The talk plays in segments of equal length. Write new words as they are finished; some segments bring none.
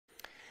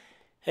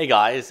Hey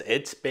guys,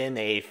 it's been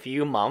a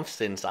few months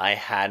since I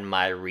had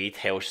my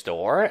retail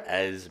store.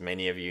 As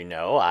many of you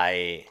know,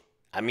 I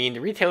mean the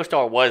retail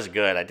store was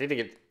good. I did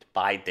get to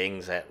buy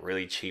things at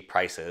really cheap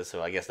prices,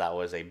 so I guess that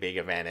was a big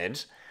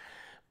advantage.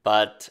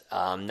 But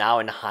now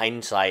in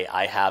hindsight,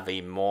 I have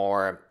a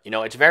more,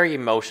 it's very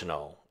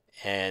emotional,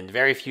 and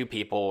very few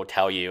people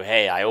tell you,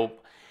 "Hey,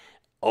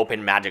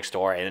 opened Magic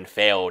Store and it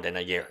failed in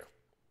a year,"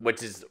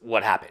 which is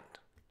what happened.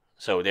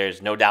 So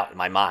there's no doubt in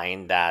my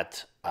mind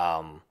that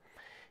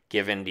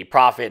given the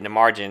profit and the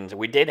margins,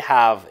 we did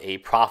have a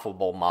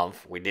profitable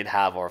month. We did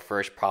have our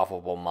first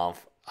profitable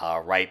month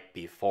right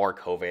before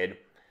COVID,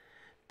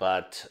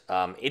 but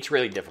it's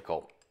really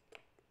difficult.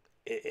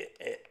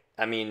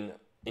 I mean,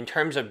 in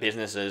terms of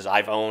businesses,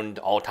 I've owned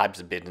all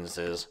types of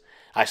businesses.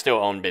 I still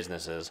own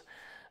businesses.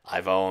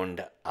 I've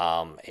owned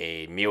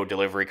a meal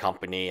delivery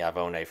company. I've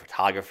owned a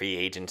photography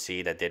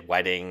agency that did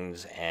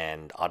weddings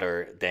and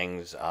other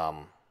things,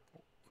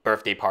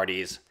 birthday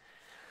parties.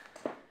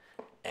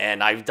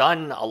 And I've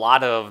done a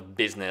lot of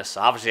business.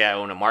 Obviously, I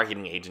own a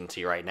marketing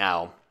agency right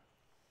now.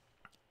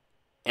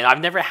 And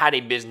I've never had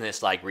a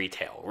business like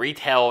retail.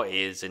 Retail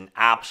is an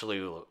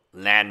absolute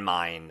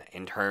landmine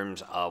in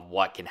terms of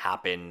what can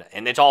happen.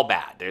 And it's all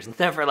bad. There's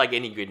never like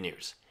any good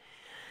news.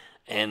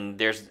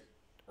 And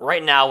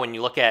right now, when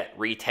you look at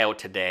retail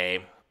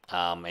today,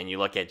 and you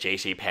look at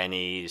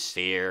JCPenney's,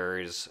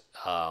 Sears,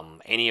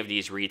 any of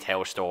these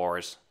retail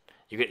stores,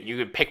 you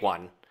could pick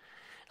one,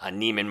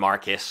 Neiman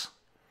Marcus.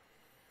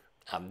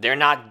 They're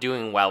not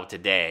doing well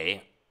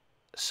today,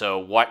 so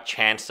what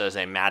chance does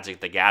a Magic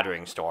the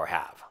Gathering store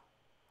have?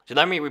 So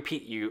let me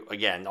repeat you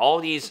again. All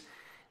these,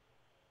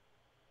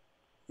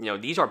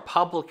 these are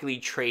publicly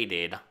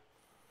traded,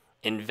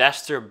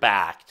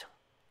 investor-backed,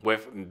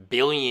 with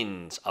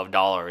billions of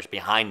dollars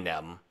behind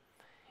them,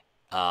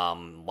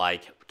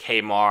 like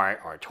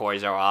Kmart or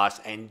Toys R Us,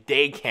 and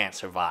they can't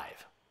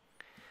survive.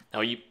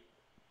 Now,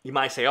 you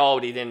might say, "Oh,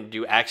 they didn't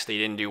do X, they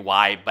didn't do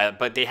Y,"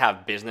 but they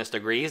have business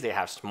degrees. They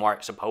have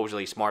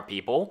supposedly smart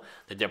people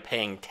that they're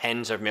paying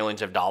tens of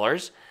millions of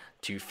dollars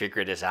to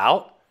figure this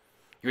out.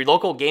 Your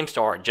local game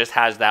store just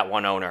has that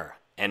one owner,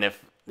 and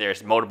if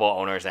there's multiple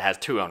owners, it has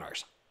two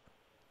owners.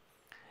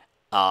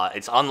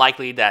 It's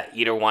unlikely that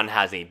either one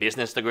has a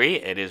business degree.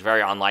 It is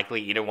very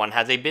unlikely either one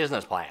has a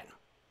business plan.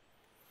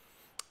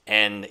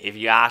 And if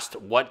you asked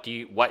what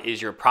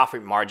is your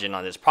profit margin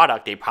on this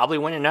product, they probably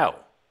wouldn't know.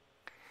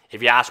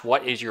 If you ask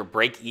what is your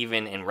break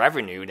even in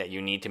revenue that you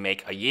need to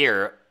make a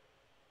year,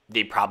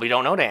 they probably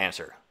don't know the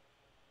answer.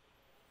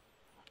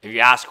 If you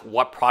ask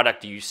what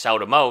product do you sell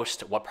the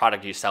most, what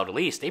product do you sell the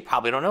least, they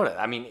probably don't know that.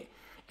 I mean,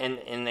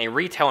 in a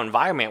retail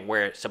environment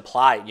where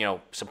supply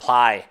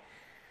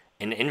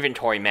and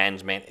inventory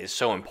management is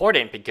so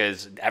important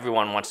because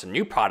everyone wants a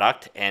new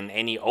product and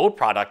any old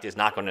product is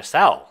not going to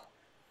sell.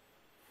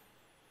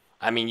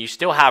 I mean, you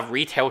still have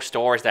retail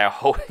stores that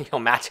are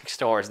Magic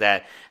stores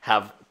that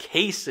have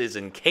cases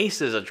and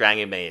cases of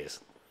Dragon Maze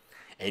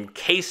and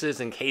cases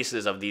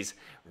of these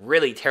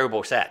really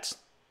terrible sets.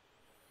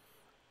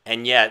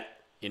 And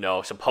yet,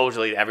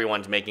 supposedly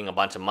everyone's making a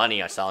bunch of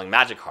money on selling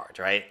Magic cards,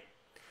 right?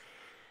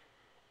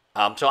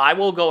 So I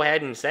will go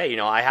ahead and say,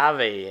 I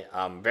have a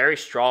very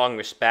strong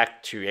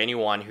respect to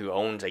anyone who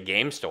owns a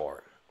game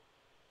store.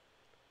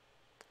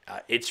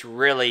 It's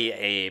really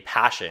a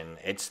passion.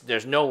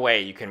 There's no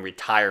way you can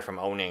retire from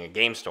owning a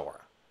game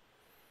store.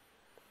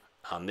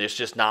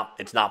 It's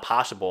not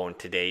possible in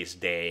today's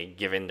day,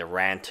 given the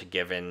rent,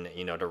 given,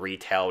 the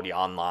retail, the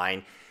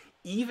online.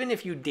 Even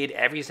if you did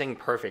everything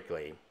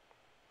perfectly,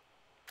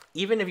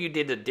 even if you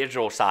did the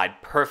digital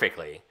side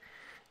perfectly,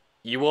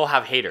 you will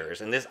have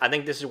haters. And I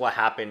think this is what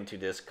happened to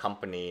this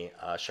company,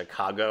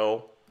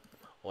 Chicago,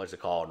 what is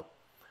it called?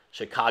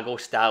 Chicago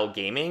Style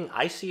Gaming.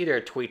 I see their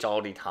tweets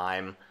all the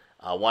time.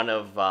 One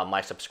of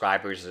my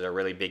subscribers is a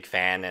really big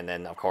fan, and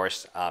then, of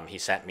course, he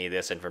sent me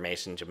this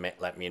information to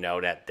let me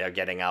know that they're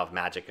getting out of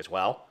Magic as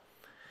well,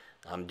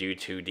 due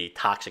to the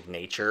toxic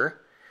nature.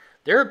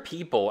 There are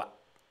people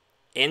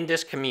in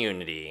this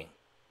community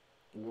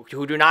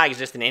who do not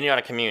exist in any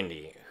other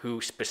community who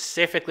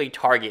specifically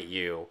target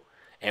you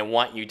and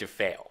want you to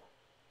fail.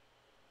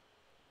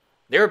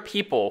 There are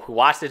people who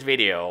watch this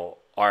video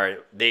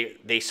or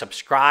they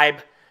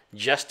subscribe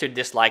just to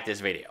dislike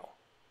this video.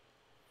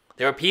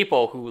 There are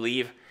people who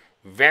leave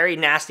very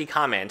nasty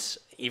comments,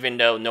 even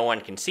though no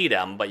one can see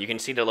them, but you can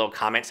see the little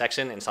comment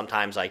section, and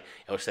sometimes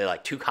it'll say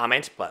 2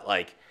 comments, but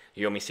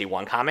you only see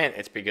 1 comment.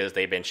 It's because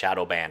they've been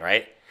shadow banned,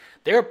 right?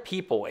 There are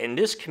people in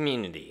this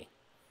community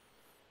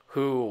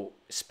who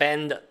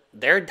spend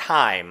their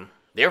time,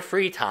 their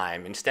free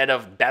time, instead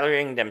of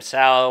bettering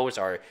themselves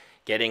or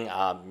getting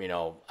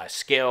a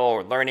skill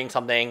or learning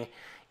something,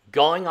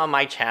 going on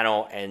my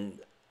channel and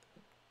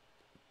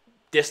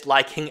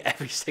disliking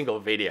every single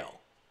video.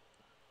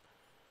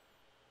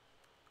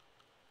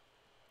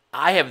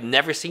 I have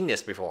never seen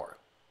this before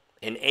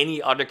in any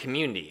other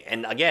community.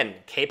 And again,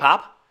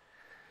 K-pop,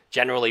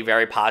 generally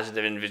very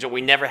positive individual.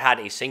 We never had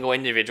a single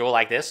individual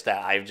like this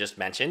that I've just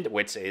mentioned,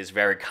 which is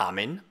very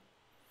common.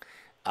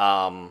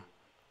 Anime,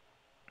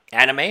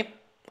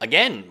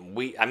 again,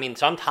 I mean,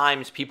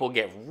 sometimes people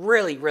get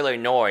really, really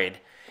annoyed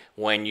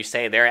when you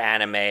say their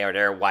anime or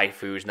their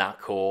waifu's not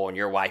cool and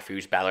your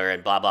waifu's better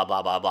and blah, blah,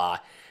 blah, blah, blah.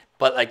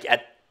 But like,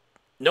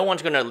 no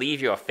one's going to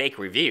leave you a fake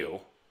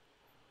review.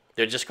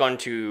 They're just going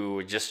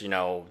to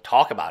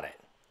talk about it.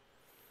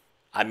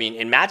 I mean,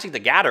 in Magic the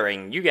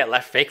Gathering, you get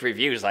left fake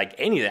reviews like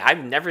anything.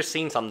 I've never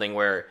seen something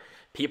where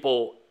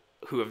people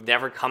who have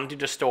never come to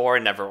the store,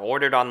 never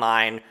ordered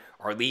online,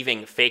 are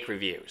leaving fake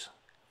reviews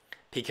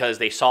because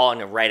they saw on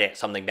the Reddit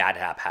something bad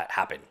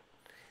happen.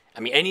 I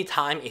mean,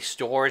 anytime a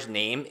store's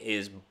name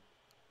is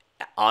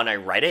on a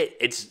Reddit,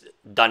 it's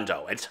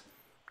donezo. It's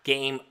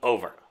game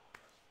over.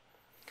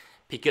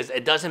 Because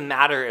it doesn't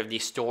matter if the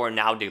store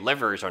now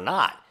delivers or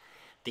not.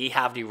 They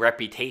have the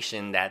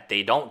reputation that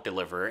they don't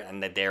deliver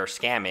and that they're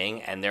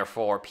scamming, and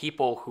therefore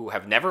people who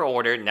have never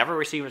ordered, never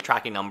received a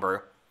tracking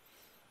number,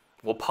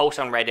 will post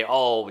on Reddit,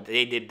 oh,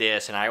 they did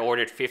this, and I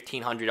ordered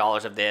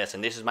 $1,500 of this,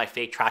 and this is my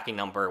fake tracking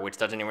number, which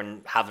doesn't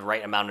even have the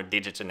right amount of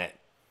digits in it.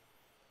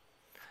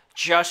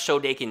 Just so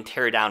they can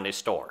tear down this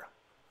store.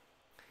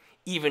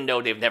 Even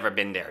though they've never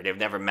been there. They've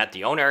never met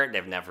the owner.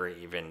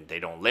 They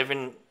don't live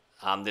in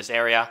this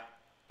area.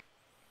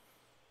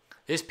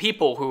 There's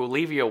people who will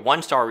leave you a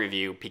 1-star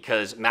review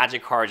because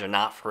Magic cards are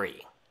not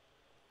free.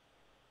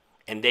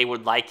 And they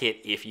would like it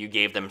if you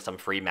gave them some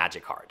free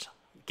Magic cards.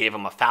 Gave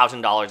them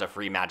 $1,000 of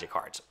free Magic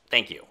cards.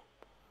 Thank you.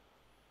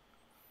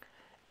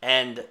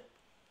 And,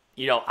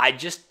 I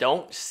just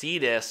don't see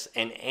this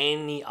in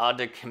any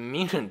other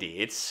community.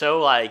 It's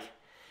so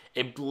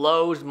it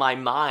blows my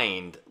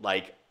mind.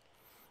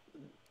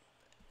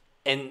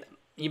 And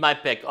you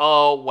might pick,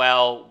 oh,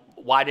 well,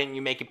 why didn't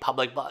you make it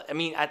public? But I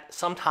mean, at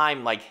some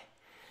time,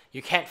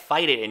 you can't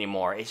fight it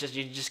anymore. It's just,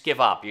 you just give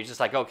up. You're just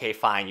like, okay,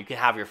 fine. You can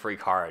have your free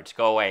cards.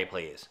 Go away,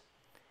 please.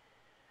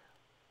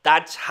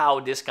 That's how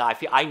this guy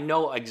feels. I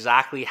know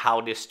exactly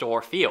how this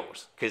store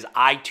feels. Because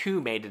I,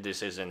 too, made the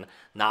decision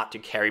not to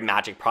carry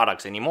Magic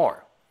products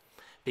anymore.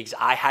 Because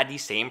I had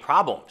these same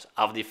problems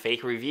of the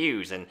fake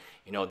reviews and,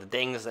 the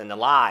things and the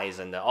lies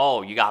and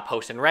you got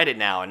posted on Reddit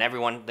now and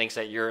everyone thinks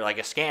that you're like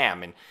a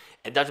scam. And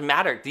it doesn't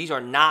matter. These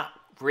are not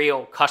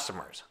real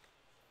customers.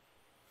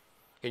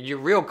 Your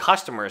real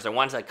customers, the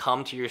ones that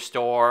come to your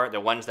store, the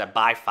ones that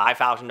buy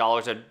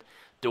 $5,000 of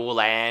Duel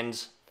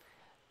lands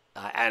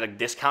at a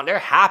discount, they're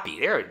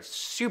happy. They're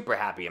super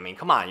happy. I mean,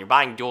 come on. You're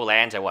buying Duel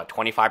lands at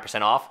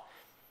 25% off?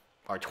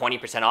 Or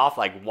 20% off?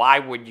 Why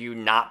would you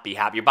not be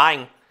happy? You're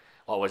buying,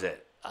 what was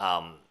it?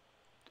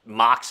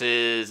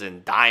 Moxes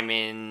and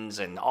diamonds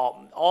and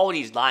all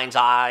these lion's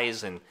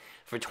eyes. And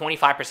for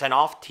 25%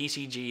 off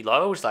TCG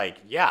lows,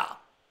 yeah.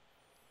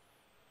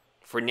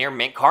 For near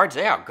mint cards,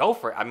 yeah, go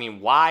for it. I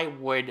mean, why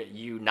would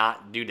you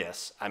not do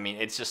this? I mean,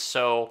 it's just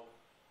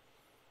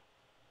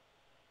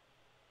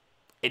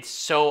it's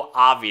so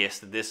obvious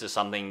that this is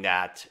something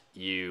that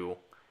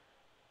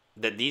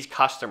these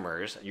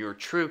customers, your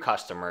true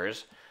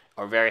customers,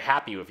 are very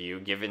happy with you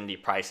given the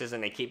prices,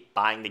 and they keep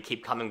buying, they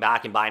keep coming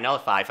back and buying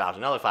another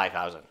 5,000, another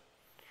 5,000.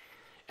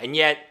 And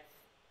yet,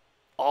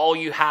 all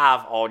you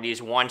have are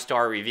these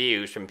 1-star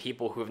reviews from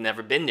people who have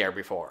never been there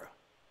before.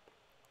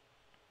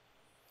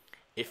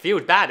 It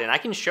feels bad, and I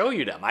can show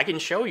you them. I can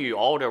show you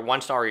all their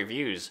 1-star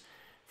reviews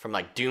from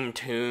Doom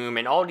Tomb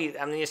and all these.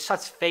 I mean, it's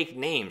such fake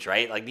names,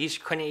 right? These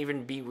couldn't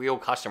even be real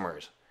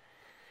customers.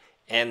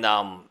 And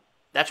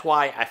that's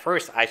why at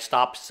first I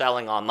stopped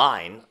selling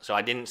online. So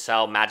I didn't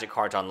sell Magic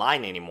cards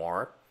online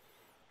anymore.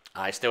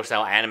 I still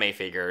sell anime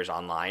figures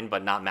online,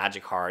 but not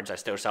Magic cards. I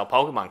still sell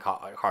Pokemon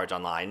cards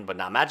online, but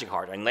not Magic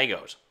cards and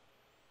Legos.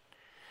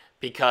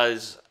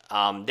 Because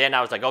then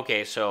I was like,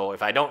 okay, so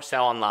if I don't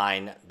sell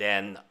online,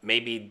 then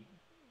maybe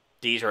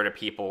these are the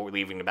people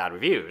leaving the bad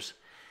reviews.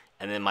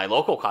 And then my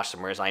local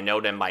customers, I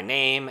know them by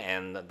name,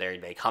 and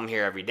they come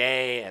here every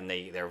day, and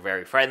they're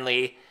very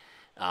friendly.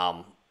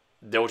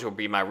 Those will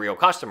be my real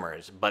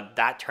customers. But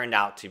that turned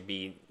out to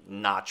be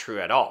not true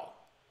at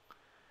all.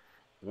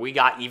 We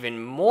got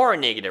even more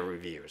negative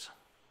reviews.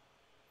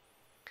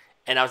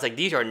 And I was like,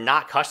 these are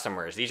not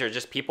customers. These are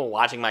just people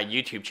watching my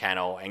YouTube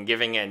channel and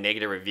giving a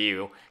negative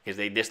review because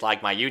they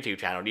dislike my YouTube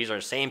channel. These are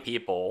the same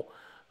people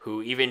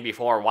who, even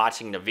before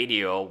watching the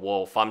video,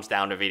 will thumbs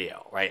down the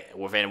video, right,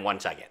 within 1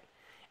 second.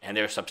 And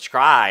they're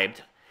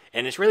subscribed.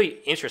 And it's really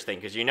interesting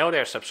because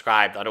they're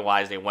subscribed,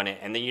 otherwise they wouldn't.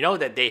 And then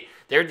that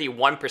they're the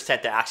 1%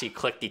 that actually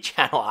click the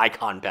channel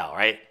icon bell,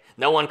 right?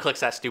 No one clicks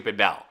that stupid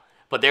bell.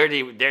 But they're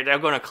going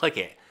to click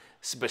it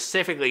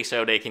specifically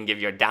so they can give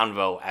you a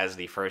downvote as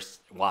the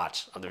first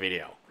watch of the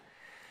video.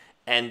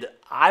 And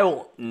I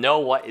don't know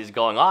what is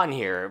going on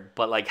here,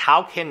 but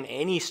how can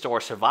any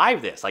store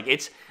survive this?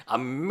 It's a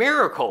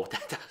miracle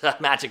that the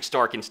Magic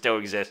store can still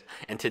exist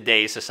in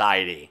today's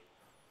society.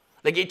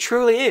 It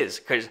truly is,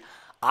 because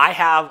I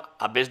have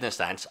a business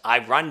sense.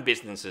 I've run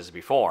businesses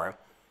before.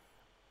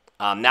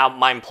 Now,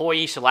 my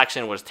employee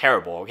selection was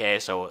terrible, okay?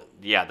 So,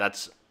 yeah,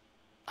 that's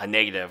a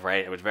negative,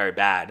 right? It was very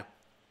bad.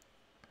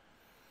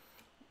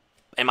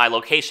 And my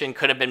location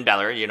could have been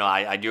better.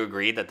 I do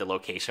agree that the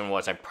location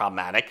wasn't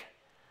problematic.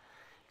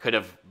 Could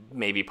have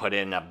maybe put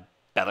in a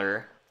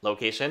better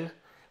location.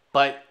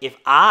 But if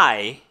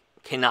I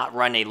cannot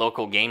run a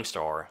local game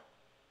store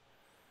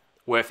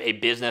with a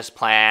business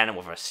plan,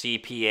 with a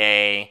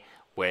CPA,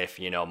 with,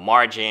 you know,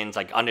 margins,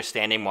 like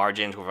understanding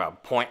margins, with a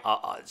point,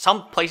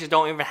 some places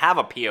don't even have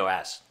a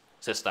POS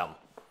system.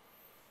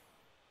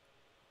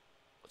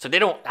 So they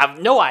don't have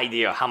no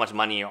idea how much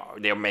money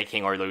they're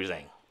making or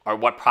losing, or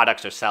what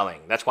products they're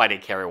selling. That's why they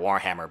carry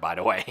Warhammer, by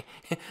the way.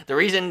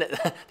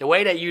 The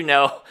way that you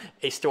know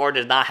a store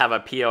does not have a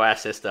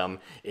POS system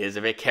is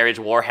if it carries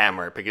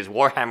Warhammer, because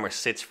Warhammer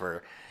sits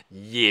for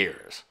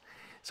years.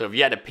 So if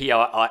you had a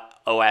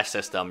POS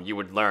system, you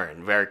would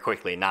learn very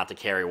quickly not to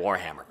carry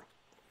Warhammer.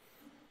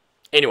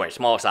 Anyway,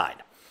 small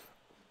aside.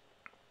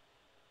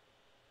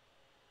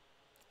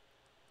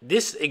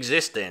 This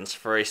existence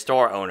for a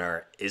store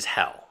owner is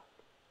hell.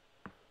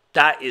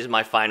 That is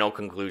my final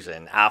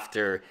conclusion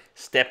after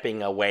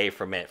stepping away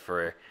from it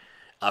for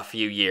a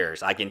few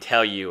years. I can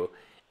tell you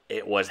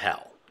it was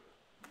hell.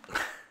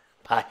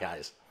 Bye,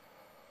 guys.